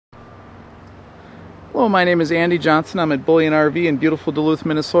Hello, my name is Andy Johnson. I'm at Bullion RV in beautiful Duluth,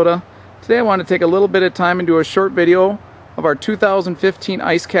 Minnesota. Today I want to take a little bit of time and do a short video of our 2015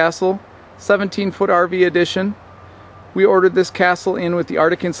 Ice Castle 17-foot RV edition. We ordered this castle in with the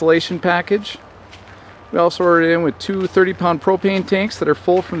Arctic insulation package. We also ordered it in with two 30-pound propane tanks that are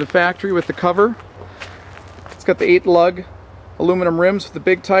full from the factory with the cover. It's got the 8-lug aluminum rims with the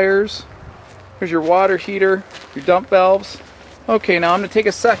big tires. Here's your water heater, your dump valves. Okay, now I'm going to take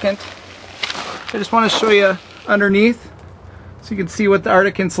a second. I just want to show you underneath so you can see what the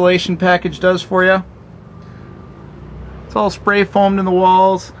Arctic insulation package does for you. It's all spray foamed in the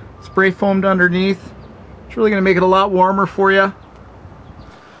walls, spray foamed underneath. It's really going to make it a lot warmer for you.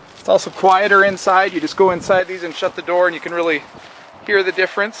 It's also quieter inside. You just go inside these and shut the door and you can really hear the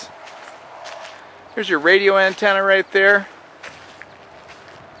difference. Here's your radio antenna right there.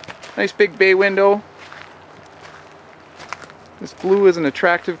 Nice big bay window. This blue is an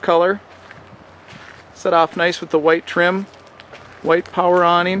attractive color. Set off nice with the white trim, white power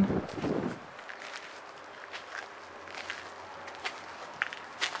awning.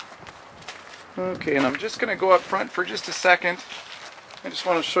 Okay, and I'm just going to go up front for just a second. I just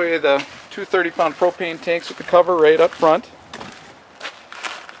want to show you the two 30-pound propane tanks with the cover right up front.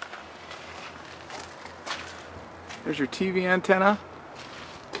 There's your TV antenna.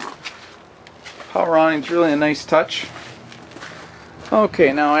 Power awning is really a nice touch.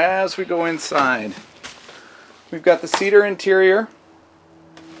 Okay, now as we go inside, we've got the cedar interior.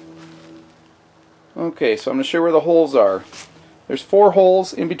 Okay, so I'm going to show you where the holes are. There's 4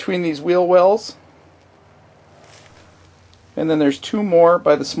 holes in between these wheel wells. And then there's 2 more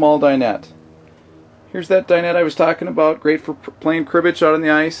by the small dinette. Here's that dinette I was talking about. Great for playing cribbage out on the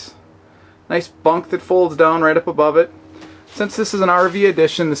ice. Nice bunk that folds down right up above it. Since this is an RV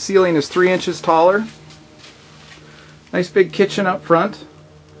edition, the ceiling is 3 inches taller. Nice big kitchen up front.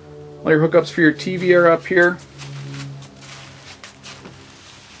 All your hookups for your TV are up here.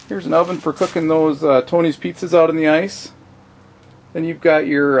 Here's an oven for cooking those Tony's pizzas out on the ice. Then you've got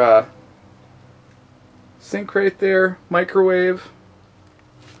your sink right there, microwave.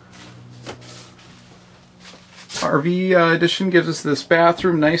 RV edition gives us this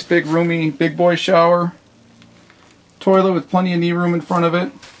bathroom, nice big roomy big boy shower. Toilet with plenty of knee room in front of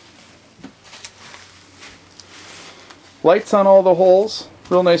it. Lights on all the holes,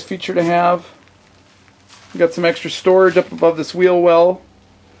 real nice feature to have. You've got some extra storage up above this wheel well.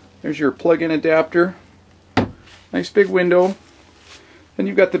 There's your plug-in adapter. Nice big window. Then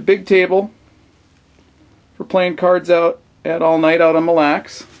you've got the big table for playing cards out at all night out on Mille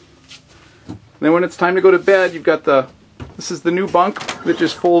Lacs. Then when it's time to go to bed, you've got this is the new bunk that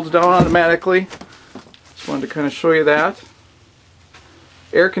just folds down automatically. Just wanted to kind of show you that.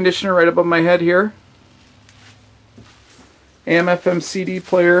 Air conditioner right above my head here. AM/FM CD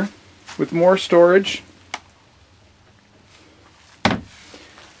player with more storage.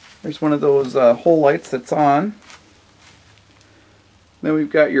 There's one of those hole lights that's on. Then we've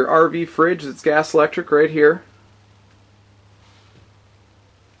got your RV fridge that's gas electric right here.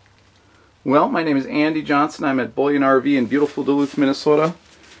 Well, my name is Andy Johnson. I'm at Bullion RV in beautiful Duluth, Minnesota.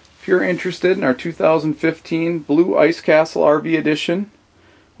 If you're interested in our 2015 Blue Ice Castle RV edition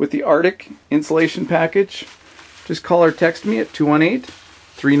with the Arctic insulation package, just call or text me at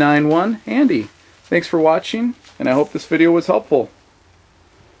 218-391-ANDY. Thanks for watching, and I hope this video was helpful.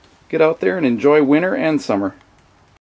 Get out there and enjoy winter and summer.